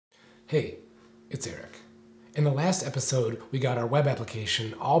Hey, it's Eric. In the last episode, we got our web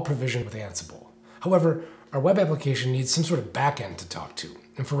application all provisioned with Ansible. However, our web application needs some sort of backend to talk to.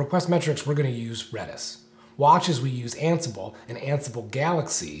 And for request metrics, we're going to use Redis. Watch as we use Ansible and Ansible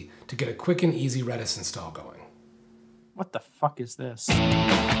Galaxy to get a quick and easy Redis install going. What the fuck is this?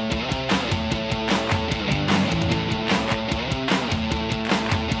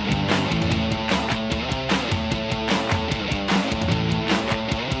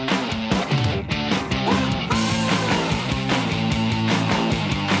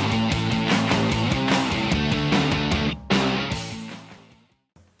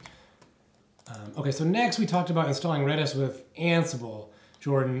 Okay, so next we talked about installing Redis with Ansible,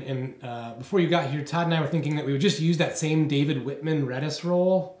 Jordan, and before you got here, Todd and I were thinking that we would just use that same David Whitman Redis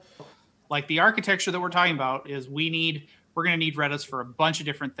role. Like the architecture that we're talking about is we're going to need Redis for a bunch of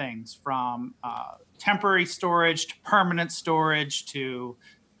different things, from temporary storage to permanent storage to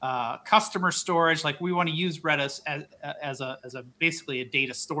customer storage. Like we want to use Redis as a basically a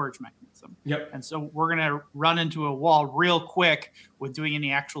data storage mechanism. Yep. And so we're going to run into a wall real quick with doing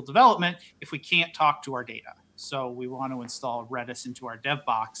any actual development if we can't talk to our data. So we want to install Redis into our dev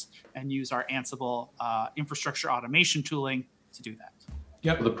box and use our Ansible infrastructure automation tooling to do that.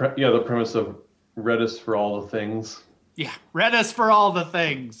 Yep. The premise of Redis for all the things. Yeah, Redis for all the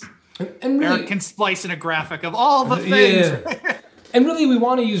things. And really, Eric can splice in a graphic of all the things. Yeah. And really, we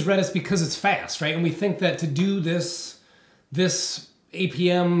want to use Redis because it's fast, right? And we think that to do this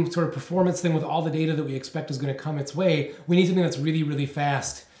APM sort of performance thing with all the data that we expect is going to come its way, we need something that's really, really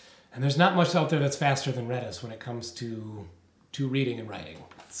fast. And there's not much out there that's faster than Redis when it comes to reading and writing.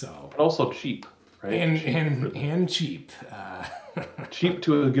 So But also cheap, right? And cheap. Cheap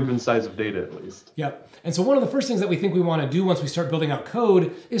to a given size of data, at least. Yep. And so one of the first things that we think we want to do once we start building out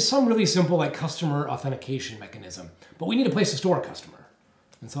code is some really simple like customer authentication mechanism. But we need a place to store a customer.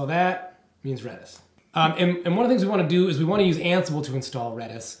 And so that means Redis. And one of the things we want to do is we want to use Ansible to install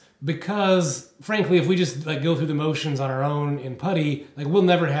Redis because, frankly, if we just like go through the motions on our own in PuTTY, like we'll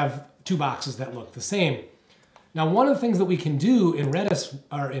never have two boxes that look the same. Now, one of the things that we can do in Redis,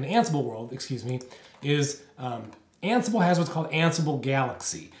 or in Ansible world, is Ansible has what's called Ansible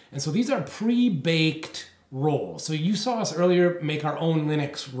Galaxy. And so these are pre-baked roles. So you saw us earlier make our own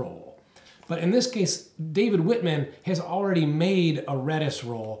Linux role. But in this case, David Whitman has already made a Redis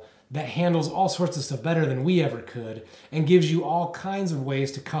role that handles all sorts of stuff better than we ever could and gives you all kinds of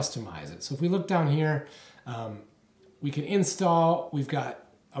ways to customize it. So if we look down here, we can install, we've got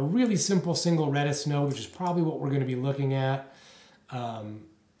a really simple single Redis node, which is probably what we're going to be looking at. And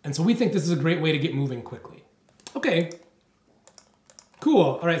so we think this is a great way to get moving quickly. Okay,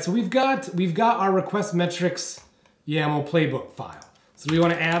 cool. All right, so we've got our request metrics YAML playbook file. So we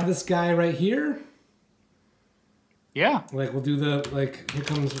want to add this guy right here. Yeah. Like we'll do here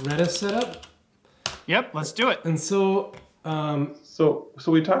comes Redis setup. Yep, let's do it. And so, So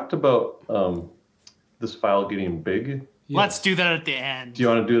we talked about this file getting big. yes. Let's do that at the end. Do you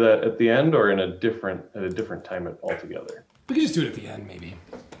want to do that at the end or at a different time altogether? We can just do it at the end, maybe.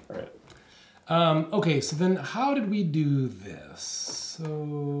 All right. Okay, so then how did we do this?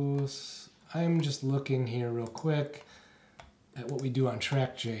 So I'm just looking here real quick at what we do on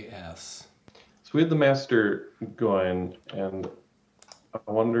track.js. So we had the master going, and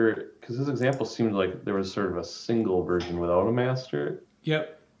I wonder, because this example seemed like there was sort of a single version without a master.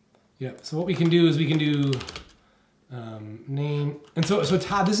 Yep. So what we can do is we can do name. And so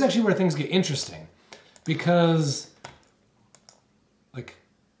Todd, this is actually where things get interesting. Because,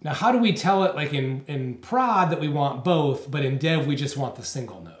 now how do we tell it, in prod that we want both, but in dev we just want the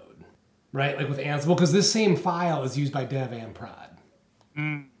single node, right? Like with Ansible, because this same file is used by dev and prod.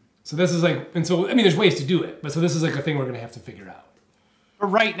 So this is there's ways to do it, but so this is a thing we're going to have to figure out. But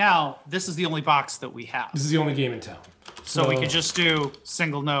right now, this is the only box that we have. This is the only game in town. So we could just do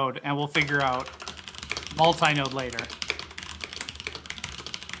single node, and we'll figure out multi-node later.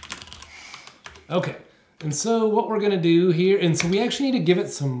 Okay. And so what we're going to do here, and so we actually need to give it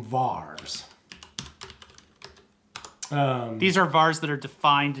some vars. These are vars that are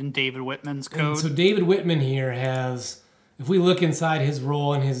defined in David Whitman's code. And so David Whitman here has, if we look inside his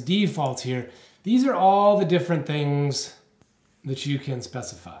role and his defaults here, these are all the different things that you can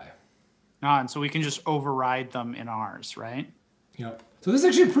specify. And so we can just override them in ours, right? Yep. So this is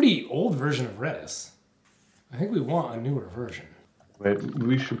actually a pretty old version of Redis. I think we want a newer version. Wait,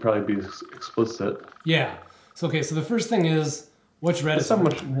 we should probably be explicit. Yeah. So, okay, so the first thing is, what's Redis? That's not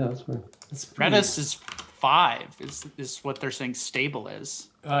much. Yeah, that's fine. It's pretty, Redis is 5 is what they're saying stable is.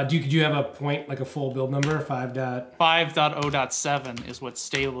 Do you have a point, like a full build number? 5.0.7 is what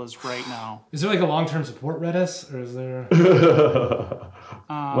stable is right now. Is there like a long-term support Redis, or is there?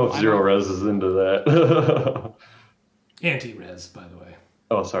 Well, Zero Res is into that. Anti-res, by the way.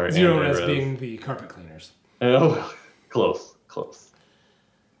 Oh, sorry. Zero Res being the carpet cleaners. Oh, close.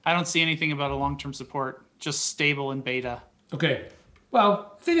 I don't see anything about a long-term support, just stable in beta. Okay.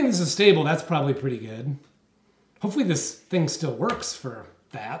 Well, if they think this is stable, that's probably pretty good. Hopefully this thing still works for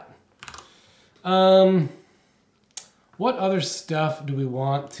that. What other stuff do we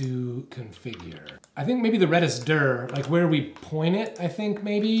want to configure? I think maybe the Redis dir, like where we point it, I think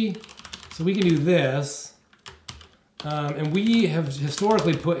maybe. So we can do this. And we have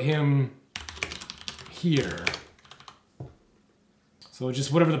historically put him here. So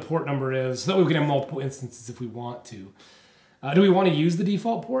just whatever the port number is, so that we can have multiple instances if we want to. Do we want to use the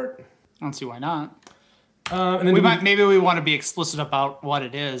default port? I don't see why not. And then maybe we want to be explicit about what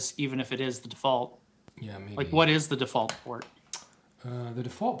it is, even if it is the default. Yeah, maybe. Like, what is the default port? The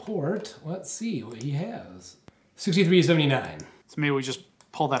default port, let's see what he has. 6379. So maybe we just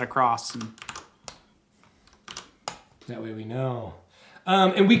pull that across. And that way we know.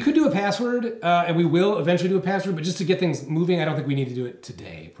 And we could do a password, and we will eventually do a password, but just to get things moving, I don't think we need to do it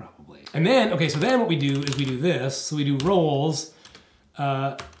today, probably. And then, okay, so then what we do is we do this. So we do roles,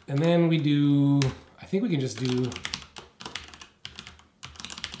 and then we do, I think we can just do,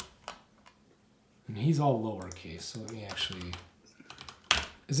 and he's all lowercase, so let me actually,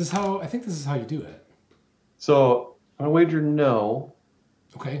 is this how, I think this is how you do it. So I'm gonna wager no.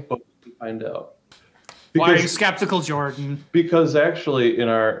 Okay. But we'll find out. Why are you skeptical, Jordan? Because actually in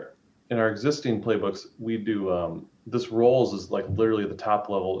our existing playbooks, we do, this roles is like literally the top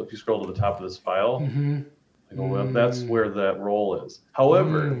level. If you scroll to the top of this file, well, that's where that role is.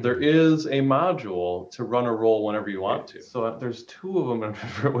 However, there is a module to run a role whenever you want to. So there's two of them, and I'm trying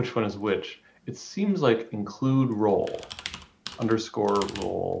to figure out which one is which. It seems like include role, _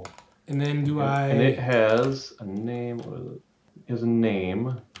 role. And then And it has a name, it has a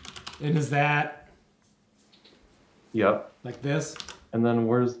name. And is that? Yep. Like this? And then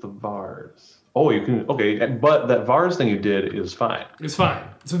where's the vars? Oh, you can, okay, but that vars thing you did is fine. It's fine.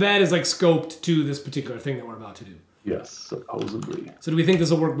 So that is like scoped to this particular thing that we're about to do. Yes, supposedly. So do we think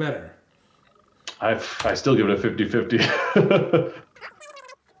this will work better? I still give it a 50-50.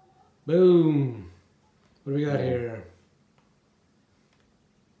 Boom. What do we got here?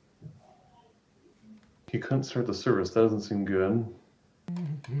 He couldn't start the service. That doesn't seem good.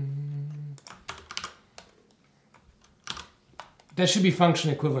 That should be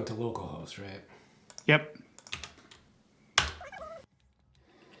function equivalent to localhost, right? Yep.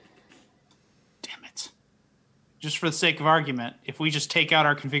 Damn it. Just for the sake of argument, if we just take out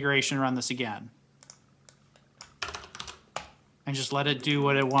our configuration and run this again, and just let it do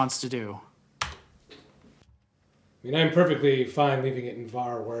what it wants to do. I mean, I'm perfectly fine leaving it in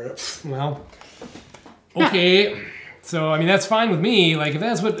var where, well, okay. So, I mean, that's fine with me. Like, if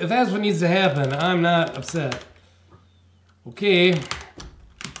that's what needs to happen, I'm not upset. Okay,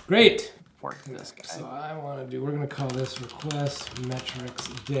 great. Work this guy. So we're gonna call this request metrics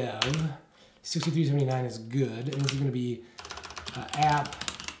dev. 6379 is good, and this is gonna be app.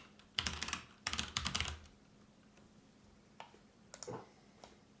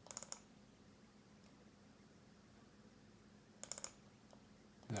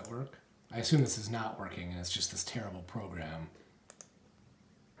 Does that work? I assume this is not working, and it's just this terrible program.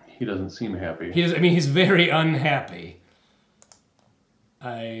 He doesn't seem happy. I mean, he's very unhappy.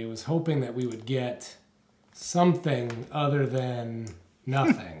 I was hoping that we would get something other than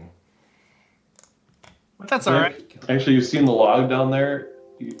nothing. But that's all right. Actually, you've seen the log down there.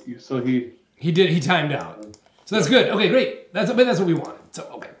 So he timed out. So that's good. Okay, great. That's what we wanted. So,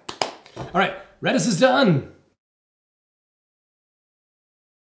 okay. All right, Redis is done.